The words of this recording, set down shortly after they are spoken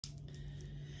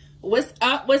What's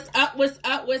up? What's up? What's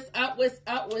up? What's up? What's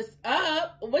up? What's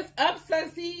up? What's up,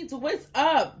 Sunseeds? What's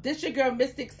up? This your girl,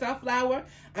 Mystic Sunflower.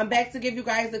 I'm back to give you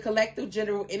guys a collective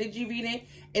general energy reading.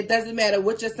 It doesn't matter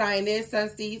what your sign is,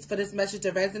 Sunseeds, for this message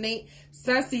to resonate.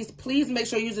 Sunseeds, please make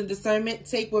sure you're using discernment.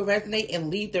 Take what resonate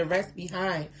and leave the rest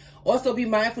behind. Also, be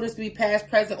mindful this could be past,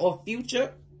 present, or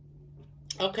future.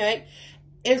 Okay?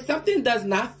 If something does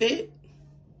not fit,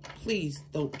 please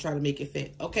don't try to make it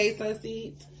fit. Okay,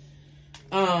 Sunseeds?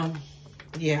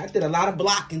 Yeah, I did a lot of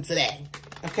blocking today.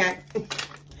 Okay?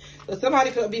 So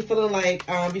somebody could be feeling like,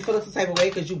 be feeling some type of way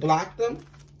because you blocked them.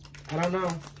 I don't know.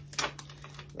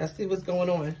 Let's see what's going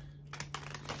on.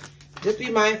 Just be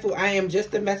mindful. I am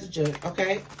just a messenger,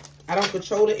 okay? I don't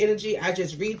control the energy. I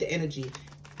just read the energy.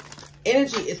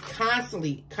 Energy is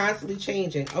constantly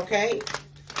changing, okay?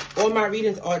 All my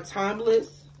readings are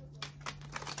timeless.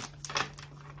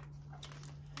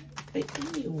 But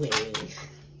anyway,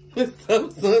 what's up,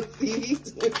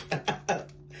 Sunseed? What's up?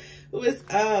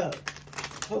 What's up?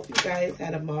 Hope you guys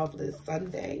had a marvelous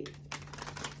Sunday.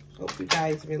 Hope you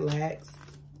guys relaxed.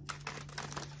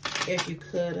 If you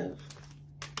could have.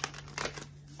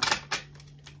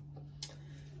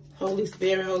 Holy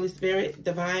Spirit,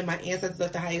 divine, my ancestors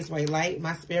of the highest white light,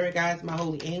 my spirit guides, my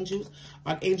holy angels.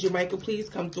 Archangel Michael, please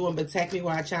come through and protect me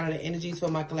while I channel the energies for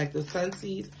my collective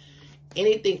Sunseeds.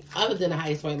 Anything other than the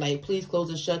highest white light, please close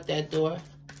and shut that door.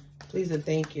 Please and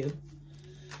thank you.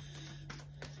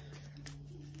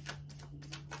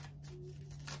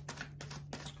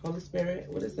 Holy Spirit,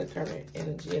 what is the current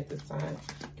energy at this time?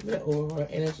 Give me the overall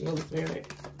energy, Holy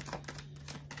Spirit.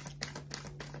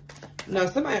 No,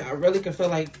 somebody really could feel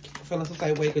like feeling some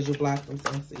type of way because you blocked them,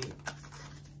 Sunseed.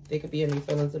 There could be any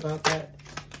feelings about that.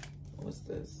 What's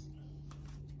this?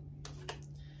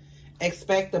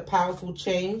 Expect a powerful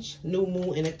change, new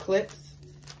moon and eclipse.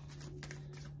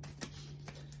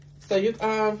 So you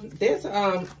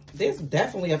there's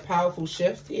definitely a powerful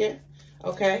shift here.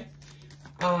 Okay.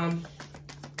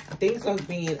 Things are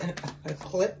being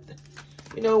eclipsed.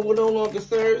 You know, what no longer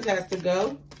serves has to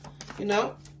go. You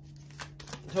know,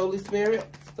 Holy Spirit.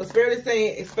 So Spirit is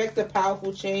saying expect a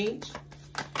powerful change.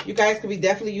 You guys could be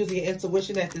definitely using your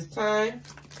intuition at this time.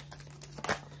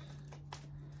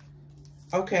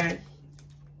 Okay.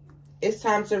 It's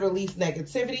time to release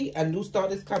negativity. A new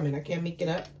start is coming. I can't make it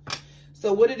up.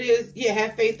 So what it is, yeah,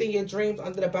 have faith in your dreams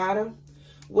under the bottom.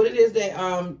 What it is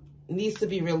that needs to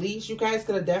be released. You guys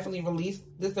could have definitely released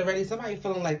this already. Somebody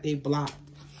feeling like they blocked.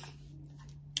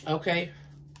 Okay.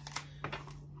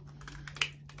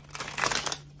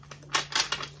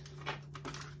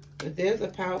 But there's a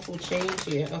powerful change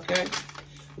here, okay?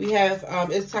 We have,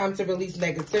 it's time to release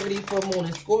negativity for Moon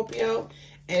in Scorpio.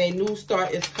 And a new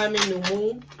start is coming, new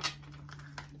moon.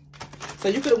 So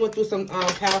you could have went through some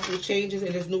powerful changes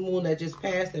in this new moon that just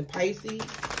passed in Pisces.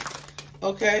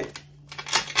 Okay.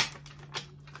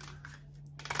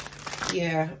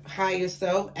 Yeah, higher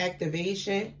self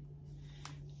activation.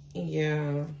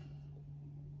 Yeah.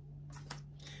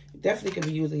 You definitely could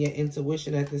be using your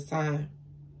intuition at this time.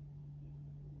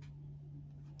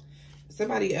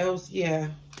 Somebody else, yeah.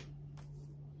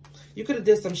 You could have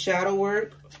did some shadow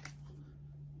work.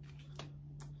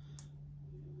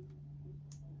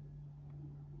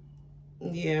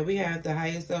 Yeah, we have the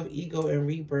higher self, ego, and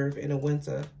rebirth in the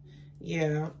winter.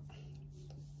 Yeah.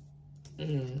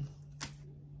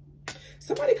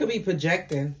 Somebody could be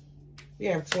projecting. We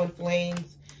have twin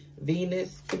flames,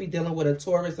 Venus. Could be dealing with a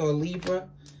Taurus or a Libra.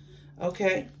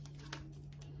 Okay.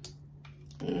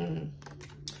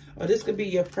 Or this could be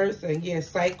your person. Yeah,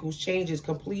 cycles, changes,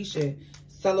 completion,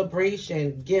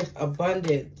 celebration, gifts,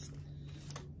 abundance.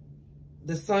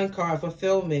 The Sun card,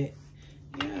 fulfillment.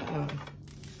 Yeah.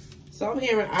 So I'm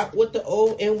hearing out with the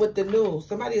old and with the new.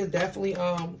 Somebody is definitely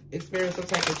experiencing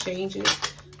some type of changes.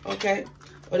 Okay.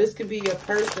 Or this could be your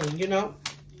person, you know,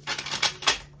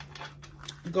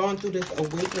 going through this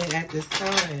awakening at this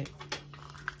time.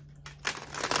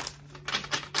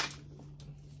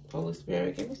 Holy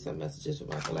Spirit, give me some messages for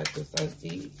my collective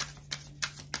Sunseed.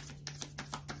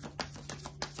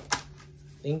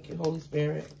 Thank you, Holy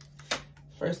Spirit.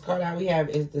 First card out we have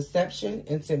is deception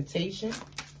and temptation.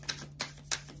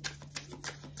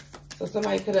 So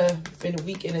somebody could have been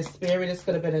weak in the spirit. This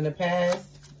could have been in the past.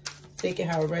 Take it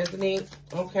how it resonates.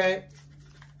 Okay.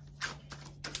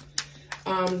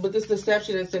 With this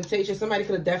deception and temptation, somebody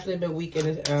could have definitely been weak in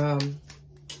it.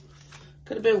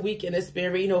 Could have been weak in the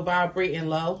spirit, you know, vibrating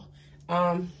low.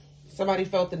 Somebody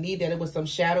felt the need that it was some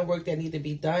shadow work that needed to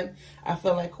be done. I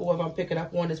feel like whoever I'm picking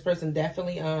up on, this person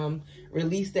definitely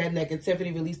released that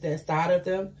negativity, released that side of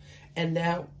them. And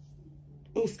now,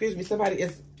 oh, excuse me, somebody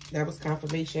is, that was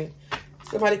confirmation.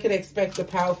 Somebody could expect a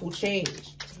powerful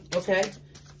change. Okay?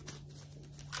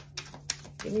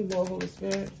 Give me more, Holy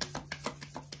Spirit.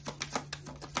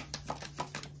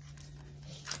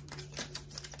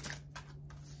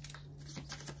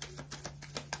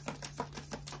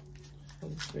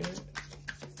 Holy Spirit.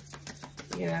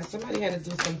 Yeah, somebody had to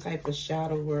do some type of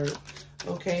shadow work,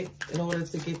 okay, in order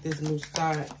to get this new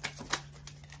start.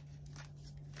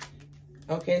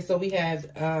 Okay, so we have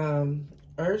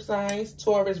Earth signs,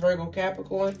 Taurus, Virgo,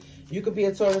 Capricorn. You could be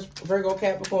a Taurus, Virgo,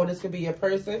 Capricorn. This could be your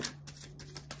person.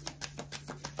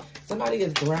 Somebody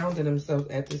is grounding themselves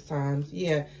at this time.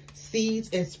 Yeah, seeds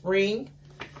in spring.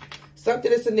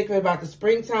 Something is significant about the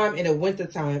springtime and the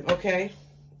wintertime, okay?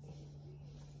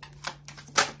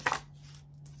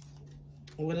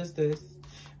 What is this?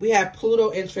 We have Pluto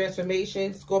in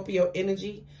transformation, Scorpio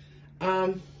energy.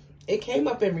 It came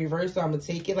up in reverse, so I'm going to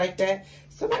take it like that.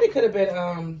 Somebody could have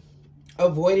been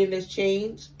avoiding this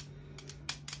change.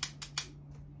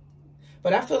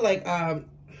 But I feel like I'm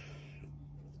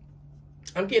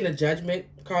getting a judgment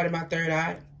card in my third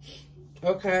eye.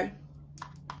 Okay.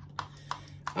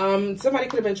 Somebody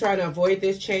could have been trying to avoid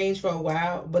this change for a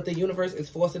while, but the universe is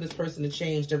forcing this person to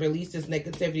change, to release this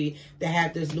negativity, to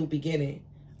have this new beginning.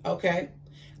 Okay.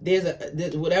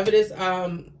 Whatever this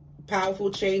powerful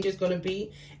change is going to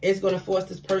be, it's going to force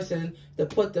this person to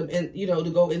put them in, you know, to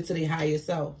go into their higher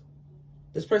self.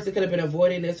 This person could have been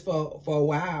avoiding this for a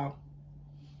while.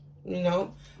 You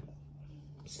know,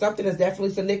 something is definitely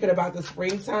significant about the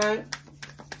springtime.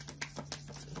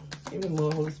 Give me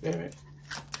more, Holy Spirit.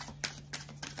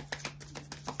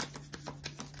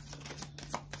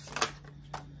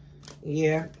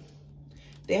 Yeah.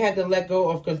 They had to let go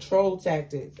of control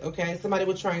tactics, okay? Somebody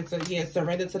was trying to, yeah,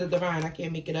 surrender to the divine. I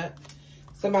can't make it up.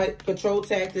 Somebody, control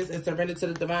tactics and surrender to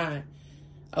the divine,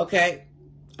 okay?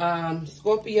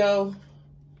 Scorpio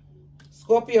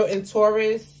and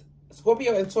Taurus.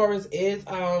 Scorpio and Taurus is,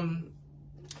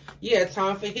 yeah,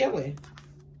 time for healing.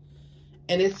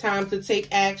 And it's time to take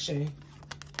action.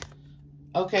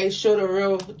 Okay, show the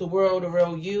world the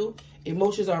real you.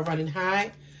 Emotions are running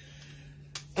high.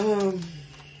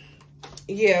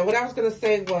 Yeah, what I was going to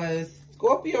say was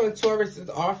Scorpio and Taurus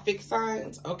are fixed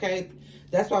signs, okay?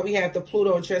 That's why we have the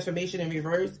Pluto and transformation in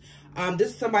reverse. This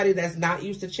is somebody that's not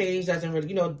used to change, doesn't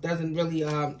really,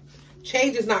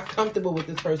 change is not comfortable with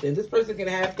this person. This person can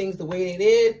have things the way it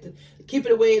is, keep it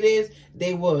the way it is,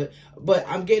 they would. But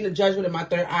I'm getting a judgment in my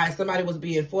third eye. Somebody was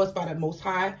being forced by the Most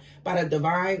High, by the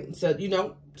divine, so, you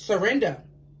know, surrender.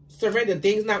 Surrender.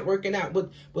 Things not working out.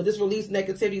 With this released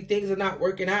negativity, things are not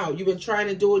working out. You've been trying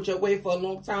to do it your way for a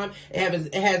long time.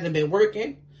 It hasn't been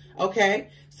working. Okay?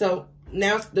 So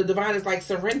now the divine is like,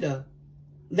 surrender.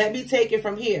 Let me take it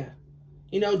from here.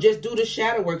 You know, just do the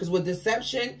shadow work. Because with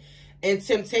deception and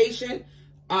temptation,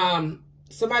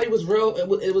 somebody was real,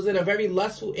 it was in a very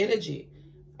lustful energy.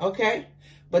 Okay?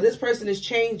 But this person is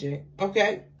changing.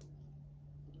 Okay?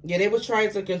 Yeah, they were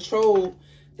trying to control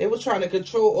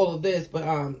all of this,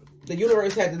 but the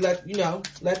universe had to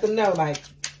let them know, like,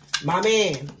 my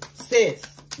man, sis,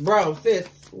 bro, sis,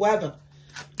 whoever,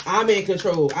 I'm in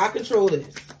control. I control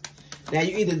this. Now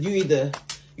you either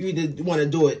want to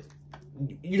do it.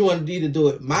 You want to either do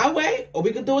it my way or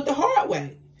we could do it the hard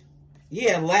way.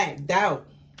 Yeah, lack, doubt.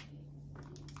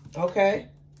 Okay.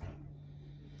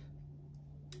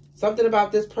 Something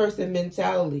about this person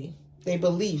mentality, their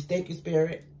beliefs. Thank you,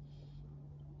 Spirit.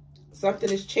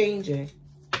 Something is changing.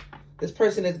 This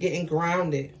person is getting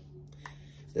grounded.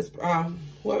 This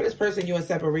whoever this person you're in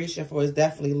separation for is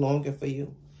definitely longing for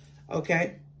you.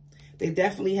 Okay? They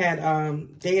definitely had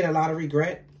a lot of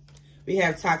regret. We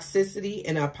have toxicity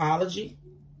and apology.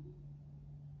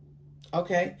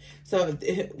 Okay? So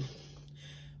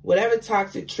whatever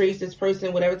toxic traits this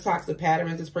person, whatever toxic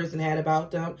patterns this person had about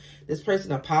them, this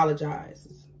person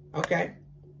apologizes. Okay?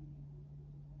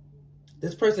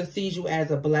 This person sees you as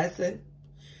a blessing.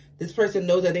 This person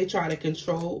knows that they try to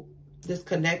control this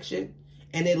connection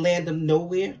and it land them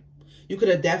nowhere. You could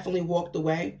have definitely walked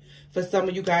away. For some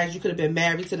of you guys, you could have been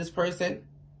married to this person.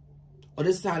 Or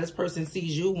this is how this person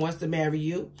sees you, wants to marry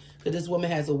you. Because this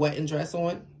woman has a wedding dress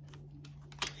on.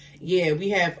 Yeah, we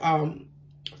have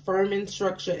firm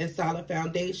structure and solid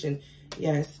foundation.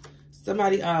 Yes.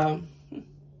 Somebody want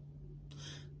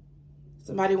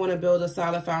to build a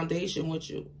solid foundation with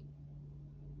you.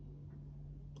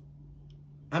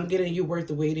 I'm getting you worth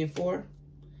the waiting for.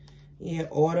 Yeah,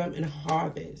 autumn and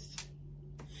harvest.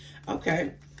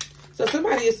 Okay. So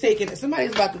somebody's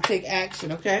about to take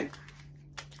action, okay?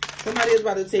 Somebody is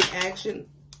about to take action.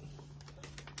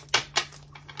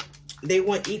 They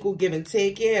want equal give and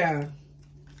take. Yeah.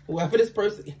 Whoever this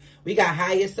person, we got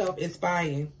higher self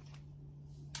inspiring.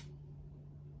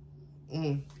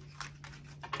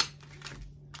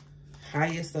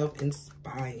 higher self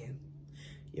inspiring.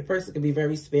 Your person can be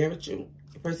very spiritual.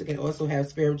 Your person can also have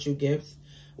spiritual gifts,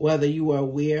 whether you are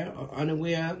aware or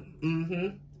unaware.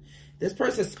 This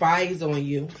person spies on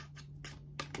you.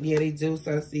 Yeah, they do,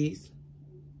 Sunseeds.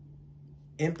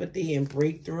 Empathy and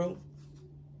breakthrough.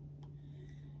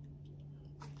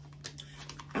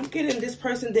 I'm getting this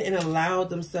person didn't allow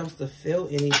themselves to feel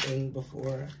anything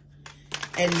before.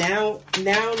 And now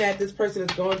that this person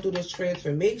is going through this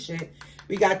transformation,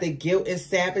 we got the guilt and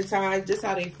sabotage. Just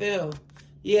how they feel.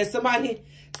 Yeah, somebody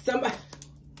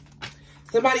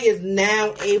is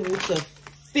now able to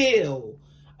feel.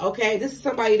 Okay, this is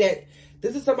somebody that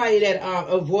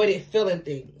avoided feeling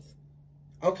things.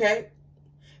 Okay,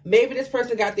 maybe this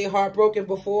person got their heart broken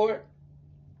before,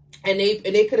 and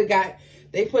they could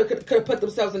have put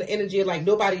themselves in the energy of like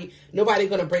nobody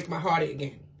gonna break my heart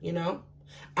again. You know,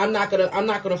 I'm not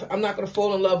gonna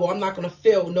fall in love, or I'm not gonna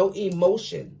feel no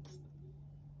emotions.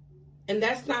 And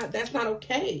that's not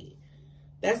okay.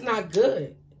 That's not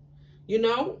good. You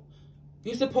know,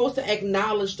 you're supposed to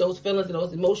acknowledge those feelings and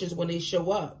those emotions when they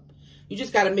show up. You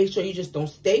just got to make sure you just don't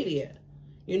stay there.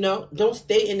 You know, don't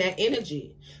stay in that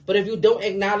energy. But if you don't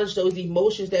acknowledge those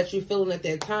emotions that you're feeling at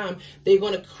that time, they're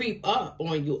going to creep up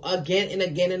on you again and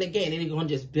again and again. And they're going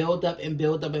to just build up and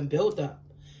build up and build up.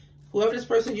 Whoever this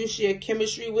person you share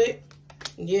chemistry with,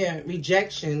 yeah,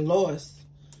 rejection, loss,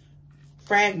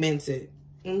 fragmented.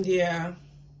 Yeah.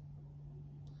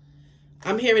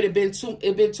 I'm hearing it been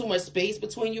too much space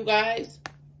between you guys.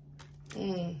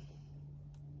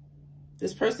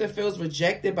 This person feels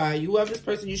rejected by you. Whoever this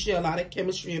person you share a lot of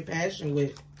chemistry and passion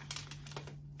with.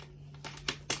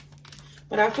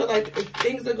 But I feel like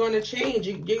things are going to change.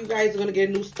 You guys are going to get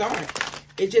a new start.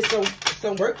 It's just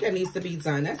some work that needs to be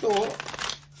done. That's all.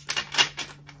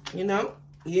 You know?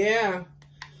 Yeah.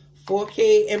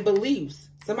 4K and beliefs.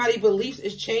 Somebody's beliefs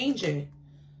is changing.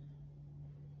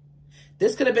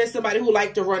 This could have been somebody who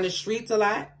liked to run the streets a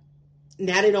lot.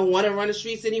 Now they don't want to run the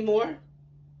streets anymore.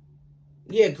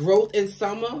 Yeah, growth in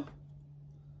summer.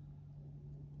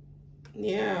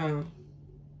 Yeah.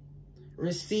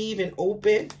 Receive and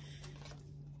open.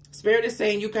 Spirit is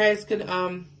saying you guys need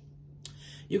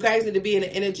to be in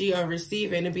the energy of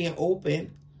receiving and being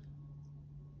open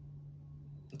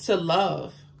to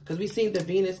love. Because we seen the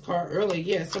Venus card earlier.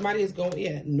 Yeah, somebody is going,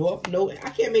 yeah, North Node.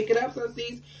 I can't make it up,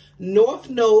 Sunseeds. North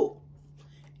Node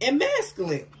and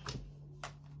masculine.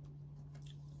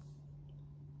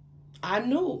 I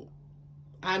knew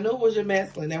it was your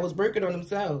masculine that was working on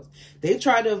themselves. They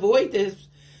tried to avoid this,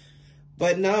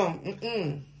 but no.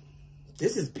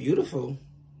 This is beautiful.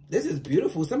 This is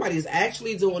beautiful. Somebody is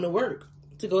actually doing the work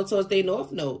to go towards their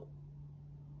North Node.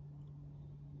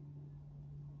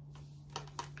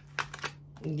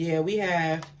 Yeah, we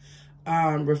have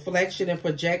reflection and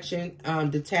projection,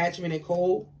 detachment and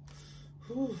cold.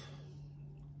 Whew.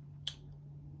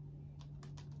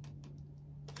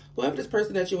 Whoever this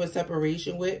person that you're in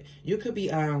separation with, you could be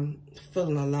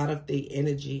feeling a lot of their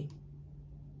energy.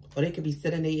 Or they could be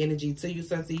sending their energy to you,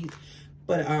 Sunseed.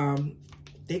 But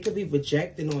they could be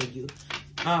projecting on you.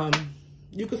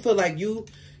 You could feel like you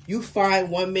fine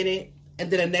 1 minute,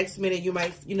 and then the next minute you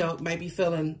might be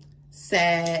feeling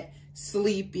sad,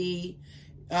 sleepy,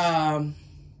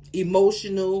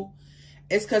 emotional.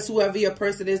 It's because whoever your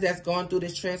person is that's going through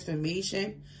this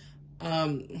transformation,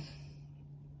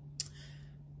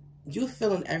 you're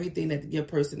feeling everything that your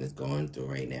person is going through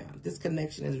right now. This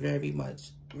connection is very much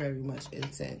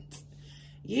intense.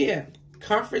 Yeah.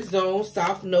 Comfort zone,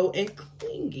 soft note, and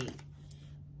clingy.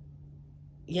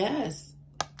 Yes.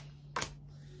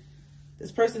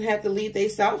 This person had to leave their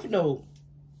soft note.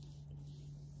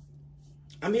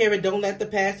 I'm hearing don't let the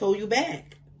past hold you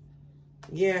back.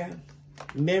 Yeah.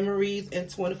 Memories and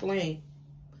twin flame.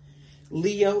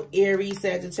 Leo, Aries,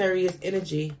 Sagittarius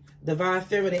energy. Divine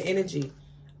feminine energy.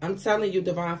 I'm telling you,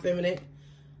 divine feminine.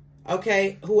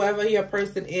 Okay, whoever your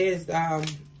person is,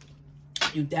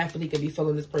 you definitely could be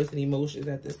feeling this person's emotions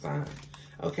at this time.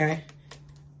 Okay.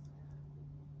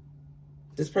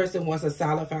 This person wants a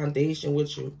solid foundation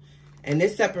with you. And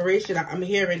this separation, I'm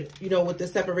hearing, with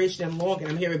this separation and longing,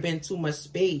 I'm hearing been too much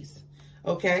space.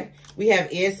 Okay. We have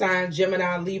air sign,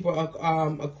 Gemini, Libra,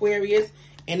 Aquarius.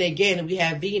 And again, we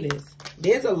have Venus.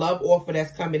 There's a love offer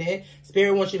that's coming in.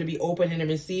 Spirit wants you to be open and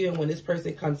receiving when this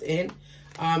person comes in.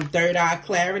 Third eye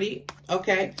clarity.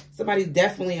 Okay. Somebody's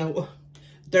definitely on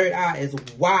third eye is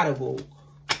wide awake.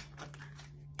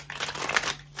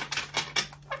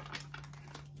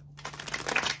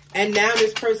 And now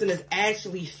this person is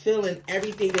actually feeling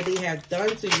everything that they have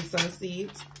done to you,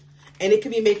 Sunseeds. And it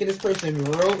could be making this person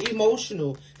real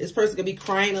emotional. This person could be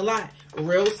crying a lot.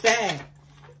 Real sad.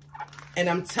 And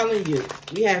I'm telling you,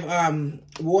 we have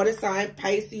water sign,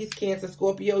 Pisces, Cancer,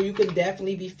 Scorpio. You can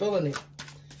definitely be feeling it.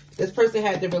 This person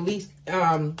had to release,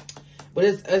 but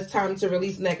it's time to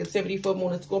release negativity for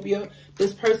Moon and Scorpio.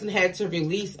 This person had to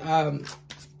release,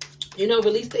 you know,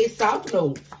 release their South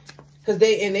Node. Because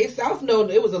in their South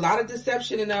Node, it was a lot of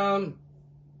deception and,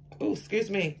 oh, excuse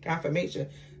me, confirmation.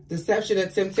 Deception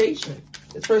and temptation.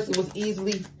 This person was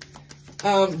easily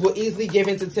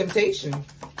given to temptation.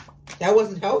 That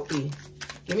wasn't healthy.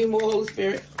 Give me more, Holy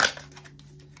Spirit.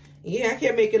 Yeah, I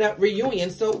can't make it up. Reunion,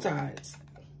 soul ties.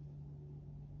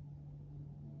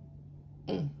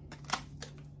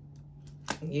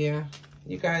 Yeah,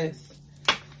 you guys.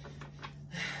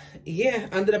 Yeah,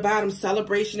 under the bottom,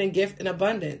 celebration and gift and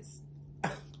abundance.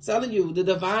 I'm telling you, the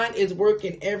divine is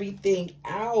working everything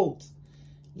out.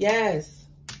 Yes.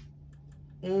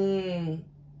 Nurture,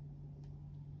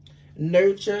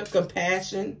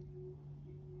 compassion.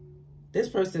 This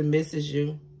person misses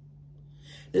you.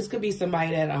 This could be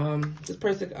somebody that, this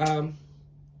person,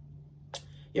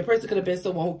 your person could have been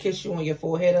someone who kissed you on your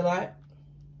forehead a lot.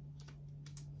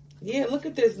 Yeah, look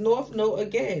at this North Node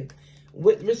again.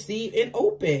 With receive and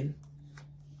open.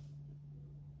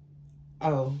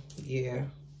 Oh, yeah.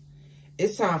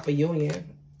 It's time for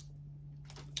union.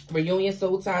 Reunion,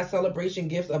 soul tie, celebration,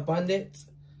 gifts, abundance.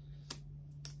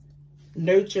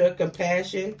 Nurture,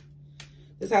 compassion.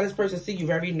 This is how this person see you.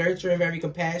 Very nurturing, very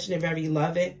compassionate, very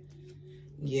loving.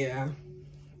 Yeah.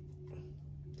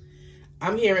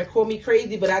 I'm hearing, call me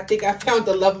crazy, but I think I found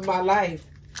the love of my life.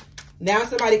 Now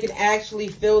somebody can actually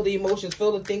feel the emotions,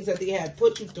 feel the things that they had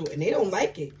put you through. And they don't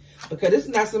like it. Because this is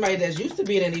not somebody that's used to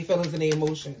being in their feelings and their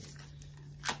emotions.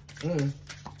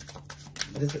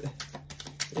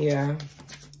 Yeah.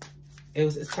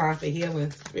 It's time for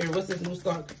healing. Spirit, what's this new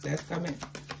start that's coming?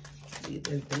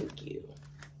 Thank you.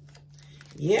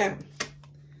 Yeah.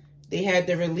 They had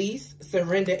to release,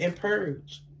 surrender, and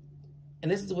purge.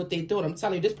 And this is what they do. I'm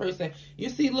telling you, this person, you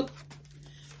see, look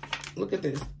at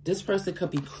this. This person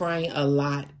could be crying a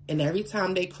lot. And every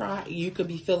time they cry, you could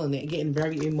be feeling it, getting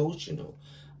very emotional.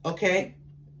 Okay?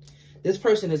 This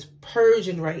person is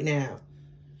purging right now.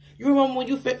 You remember when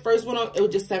you first went on, it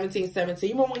was just 1717.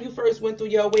 You remember when you first went through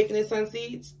your awakening,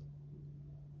 Sunseeds?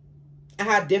 And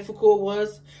how difficult it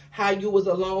was, how you was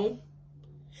alone.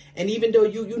 And even though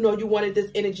you know you wanted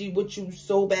this energy with you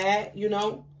so bad, you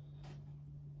know,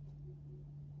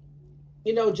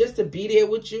 just to be there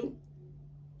with you.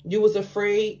 You was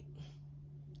afraid.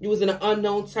 You was in an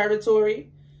unknown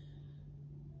territory.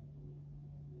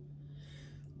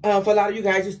 For a lot of you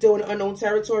guys, you're still in unknown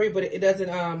territory, but it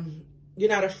doesn't, you're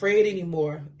not afraid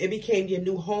anymore. It became your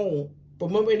new home. But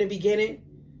remember in the beginning,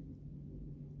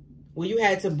 when you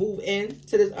had to move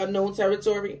into this unknown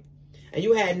territory, and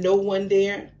you had no one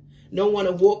there, no one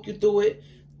to walk you through it,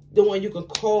 no one you can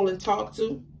call and talk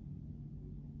to.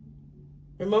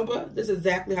 Remember, this is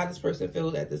exactly how this person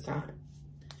feels at this time.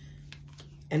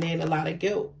 And they're in a lot of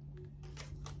guilt.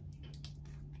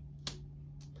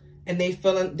 And they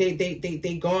feeling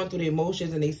they gone through the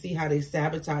emotions, and they see how they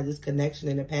sabotage this connection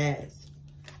in the past.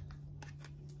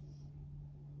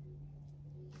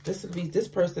 This could be this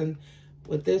person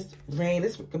with this rain.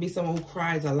 This could be someone who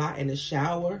cries a lot in the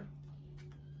shower,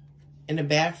 in the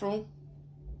bathroom.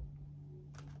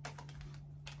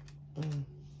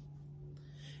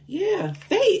 Yeah,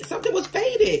 fate. Something was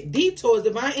fated. Detours,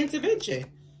 divine intervention.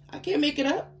 I can't make it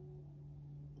up.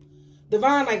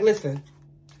 Divine, like, listen.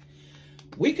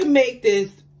 We can make this,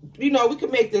 we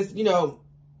can make this,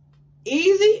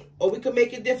 easy, or we can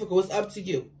make it difficult. It's up to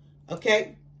you.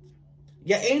 Okay?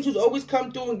 Your angels always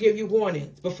come through and give you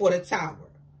warnings before the tower.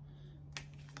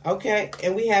 Okay?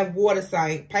 And we have water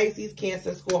sign, Pisces,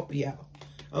 Cancer, Scorpio.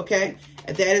 Okay?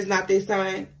 If that is not their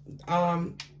sign,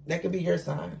 that could be your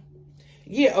sign.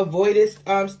 Yeah, avoidance,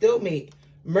 stalemate.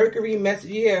 Mercury,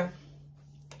 message, yeah.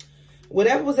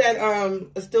 Whatever was at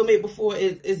a stalemate before,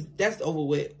 that's over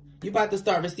with. You're about to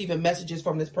start receiving messages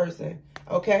from this person,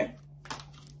 okay?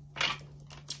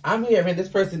 I'm hearing this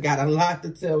person got a lot to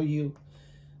tell you.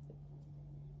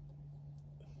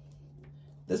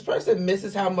 This person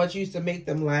misses how much you used to make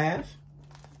them laugh.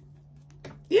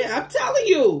 Yeah, I'm telling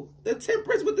you. The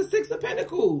Temperance with the Six of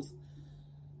Pentacles.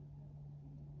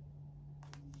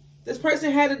 This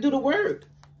person had to do the work.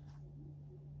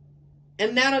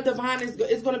 And now the divine is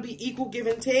going to be equal give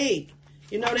and take.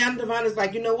 Now the divine is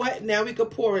like, you know what? Now we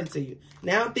could pour into you.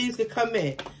 Now things could come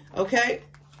in. Okay?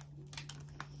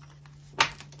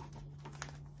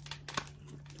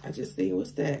 I just see,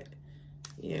 what's that?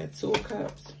 Yeah, 2 of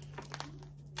Cups.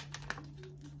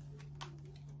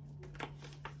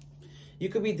 You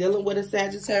could be dealing with a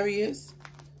Sagittarius.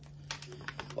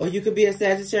 Or you could be a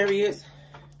Sagittarius.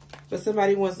 But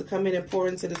somebody wants to come in and pour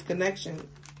into this connection.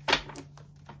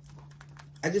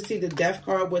 I just see the death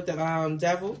card with the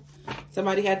devil.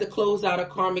 Somebody had to close out a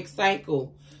karmic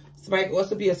cycle. Somebody could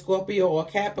also be a Scorpio or a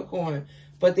Capricorn.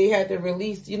 But they had to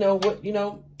release, you know, what, you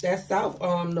know, that South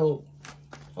node.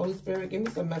 Holy Spirit, give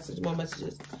me some more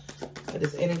messages for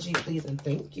this energy, please. And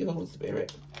thank you, Holy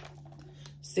Spirit.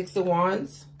 6 of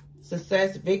Wands.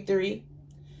 Success, victory,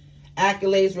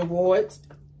 accolades, rewards.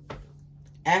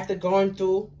 After going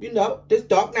through, you know, this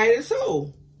dark night of the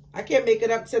soul. I can't make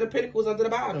it up to the Pentacles under the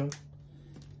bottom.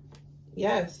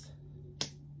 Yes.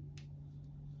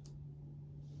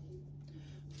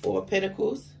 4 of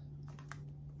Pentacles.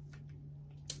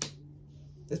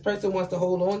 This person wants to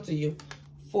hold on to you.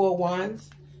 4 of Wands.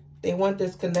 They want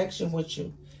this connection with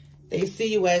you. They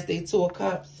see you as they 2 of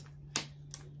Cups.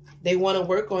 They want to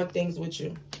work on things with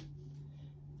you.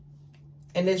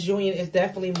 And this union is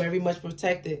definitely very much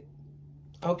protected.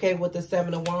 Okay, with the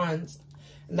 7 of Wands.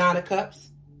 9 of Cups.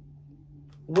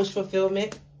 Wish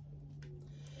fulfillment.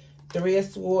 3 of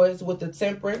Swords with the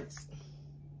Temperance.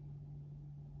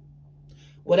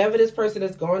 Whatever this person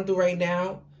is going through right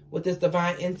now with this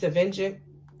divine intervention,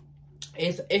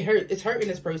 it's hurting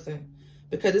this person.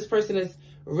 Because this person is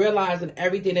realizing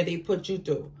everything that they put you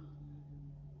through.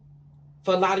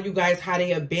 For a lot of you guys, how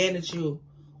they abandoned you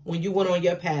when you went on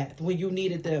your path, when you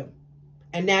needed them.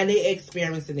 And now they're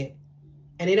experiencing it.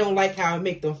 And they don't like how it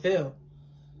makes them feel.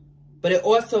 But it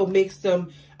also makes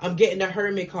them, I'm getting the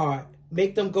Hermit card.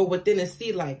 Make them go within and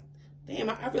see like, damn,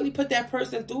 I really put that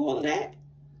person through all of that?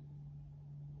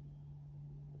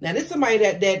 Now, this is somebody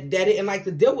that didn't like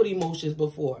to deal with emotions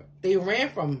before. They ran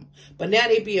from them. But now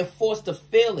they being forced to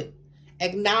feel it.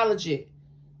 Acknowledge it.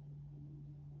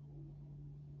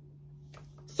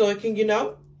 So it can, you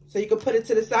know, so you can put it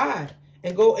to the side.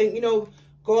 And go, and you know,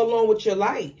 go along with your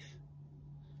life.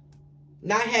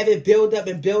 Not have it build up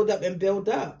and build up and build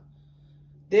up.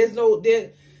 There's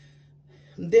nothing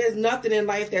in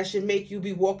life that should make you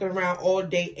be walking around all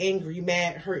day angry,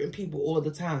 mad, hurting people all the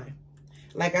time.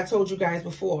 Like I told you guys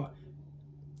before,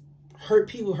 hurt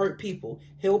people, hurt people.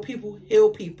 Heal people, heal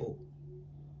people.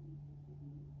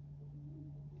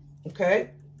 Okay?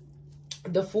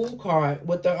 The Fool card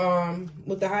with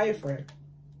the Hierophant.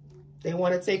 They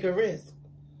want to take a risk.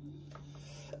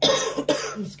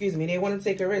 Excuse me. They want to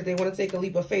take a risk. They want to take a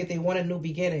leap of faith. They want a new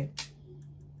beginning.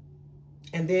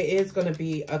 And there is going to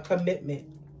be a commitment.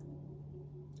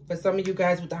 For some of you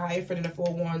guys with the Hierophant and the 4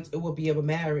 of Wands, it will be of a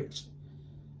marriage.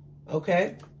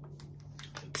 Okay?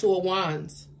 2 of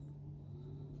Wands.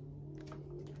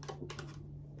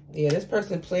 Yeah, this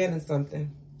person planning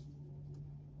something.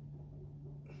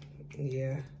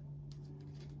 Yeah.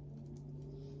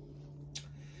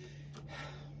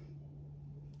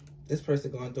 This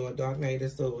person going through a dark night of the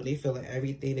soul. They feeling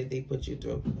everything that they put you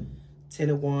through. 10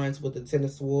 of Wands with the 10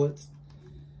 of Swords.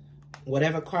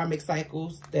 Whatever karmic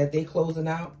cycles that they closing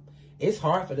out, it's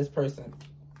hard for this person.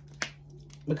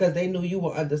 Because they knew you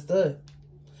were understood.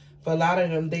 For a lot of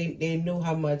them, they knew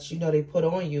how much, you know, they put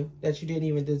on you that you didn't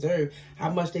even deserve. How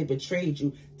much they betrayed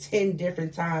you 10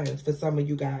 different times for some of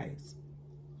you guys.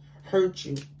 Hurt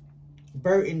you.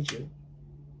 Burdened you.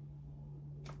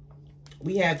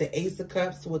 We have the Ace of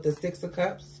Cups with the 6 of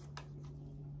Cups.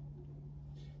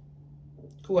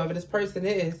 Whoever this person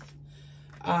is,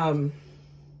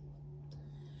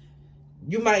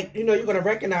 you might, you know, you're going to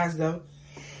recognize them.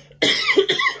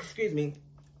 Excuse me.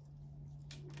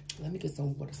 Let me get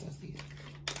some water, Sunseed.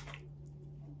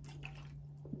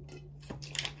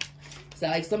 So,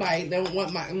 like, somebody don't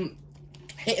want my,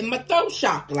 hitting my throat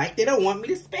chakra. Like, they don't want me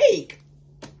to speak.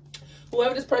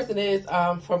 Whoever this person is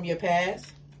from your past,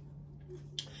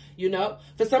 you know.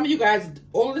 For some of you guys,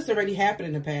 all of this already happened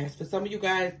in the past. For some of you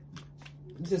guys,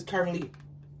 this is currently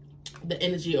the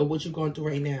energy of what you're going through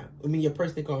right now. I mean, your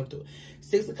person going through.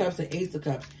 6 of Cups and 8 of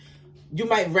Cups. You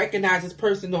might recognize this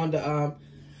person on the,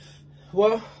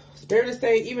 well, Spirit is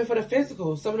saying even for the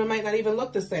physical, some of them might not even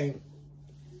look the same.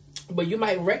 But you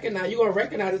might recognize, you're going to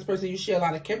recognize this person you share a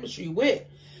lot of chemistry with.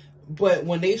 But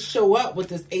when they show up with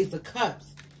this Ace of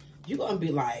Cups, you're going to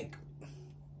be like,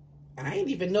 I didn't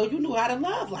even know you knew how to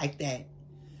love like that.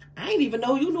 I didn't even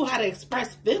know you knew how to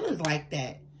express feelings like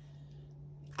that.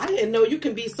 I didn't know you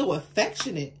can be so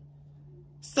affectionate,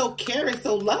 so caring,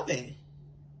 so loving.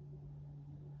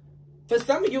 For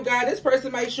some of you guys, this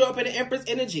person might show up in the Empress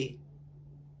energy.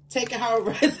 Take it how it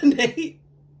resonates.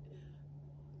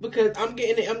 Because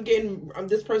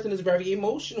this person is very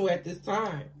emotional at this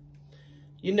time.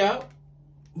 You know?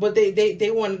 But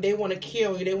they want to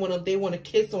kill you. They want to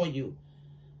kiss on you.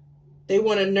 They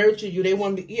want to nurture you. They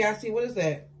want to be, yeah, I see, what is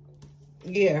that?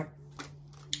 Yeah.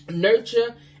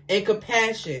 Nurture and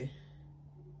compassion.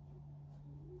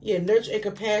 Yeah, nurture and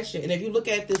compassion. And if you look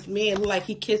at this man, look like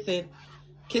he kissing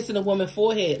a woman's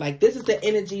forehead. Like, this is the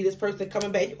energy, this person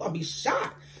coming back. You're going to be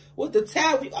shocked with the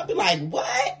towel. You're going to be like,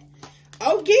 what?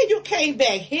 Okay, you came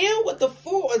back healed with the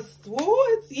 4 of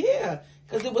Swords? Yeah,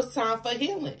 because it was time for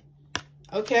healing.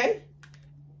 Okay?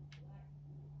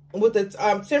 With the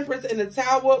Temperance in the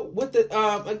Tower, with the,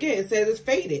 again, it says it's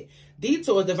faded.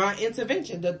 Detour, divine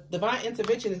intervention. The divine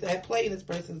intervention is at play in this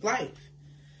person's life.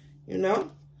 You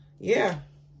know? Yeah.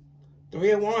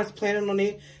 3 of Wands, planning on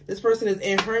it. This person is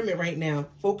in hermit right now,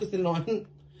 focusing on,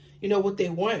 you know, what they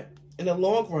want in the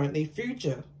long run, their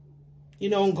future. You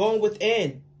know, and going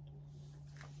within.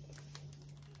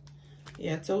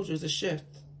 Yeah, I told you it's a shift.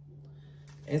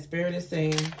 And Spirit is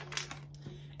saying,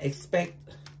 expect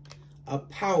a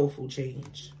powerful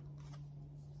change.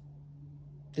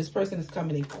 This person is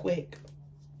coming in quick.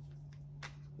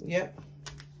 Yep.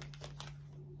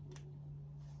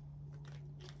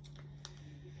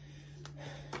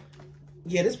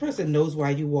 Yeah, this person knows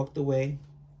why you walked away.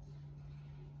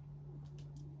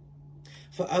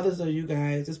 For others of you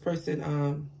guys, this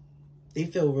person, they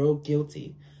feel real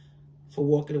guilty for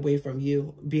walking away from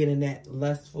you, being in that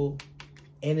lustful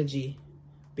energy,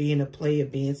 being a player,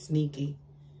 being sneaky,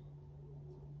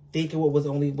 thinking what was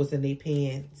only what's in their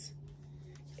pants.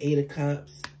 8 of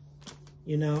Cups,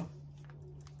 you know,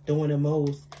 doing the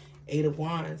most. 8 of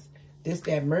Wands. This,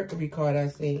 that Mercury card I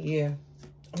said, yeah.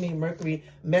 I mean, Mercury,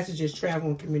 messages, travel,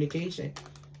 and communication.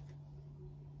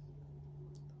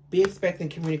 Be expecting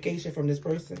communication from this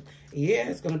person. Yeah,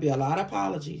 it's going to be a lot of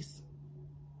apologies.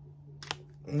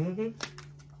 Well,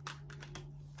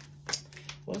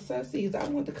 Sunseeds, I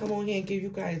want to come on here and give you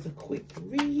guys a quick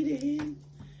reading.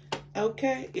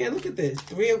 Okay. Yeah, look at this.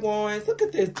 3 of Wands. Look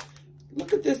at this.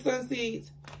 Look at this, Sunseeds.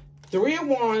 3 of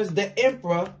Wands, the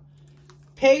Emperor,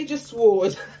 Page of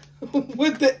Swords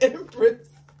with the Empress.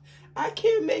 I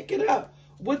can't make it up.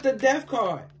 With the Death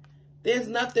card. There's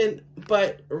nothing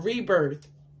but rebirth.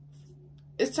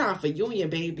 It's time for union,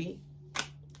 baby.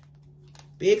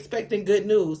 Be expecting good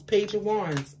news. Page of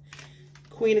Wands.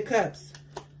 Queen of Cups.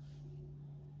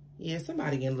 Yeah,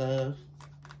 somebody in love.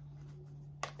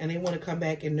 And they want to come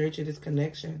back and nurture this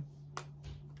connection.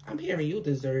 I'm hearing you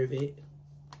deserve it.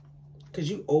 Because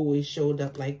you always showed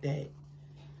up like that.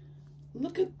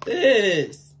 Look at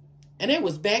this. And it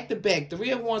was back to back.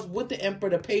 3 of Wands with the Emperor,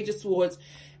 the Page of Swords,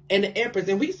 and the Empress.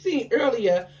 And we seen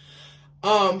earlier,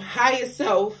 higher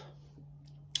self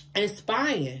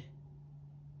inspiring.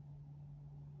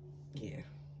 Yeah.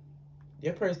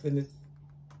 Your person is,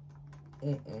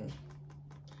 Your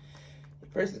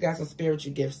person's got some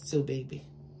spiritual gifts too, baby.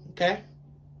 Okay?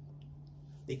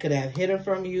 They could have hidden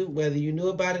from you, whether you knew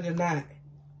about it or not.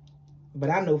 But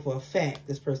I know for a fact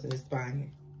this person is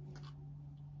inspiring.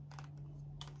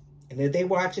 And if they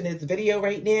watching this video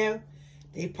right now,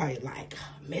 they probably like,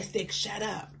 Mystic, shut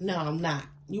up. No, I'm not.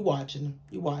 You watching them.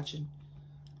 You watching.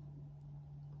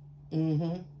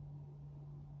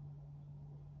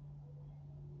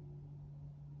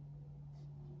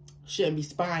 Shouldn't be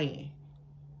spying.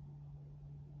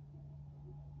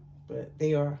 But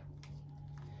they are.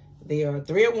 They are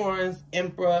 3 of Wands,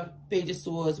 Emperor, Page of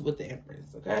Swords with the Empress,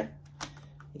 okay?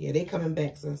 Yeah, they coming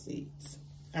back, Sunseeds.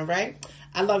 All right?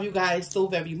 I love you guys so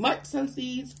very much,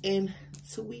 Sunseeds, and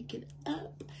tweak it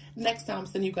up. Next time,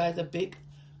 send you guys a big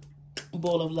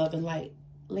bowl of love and light.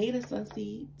 Later,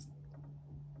 Sunseeds.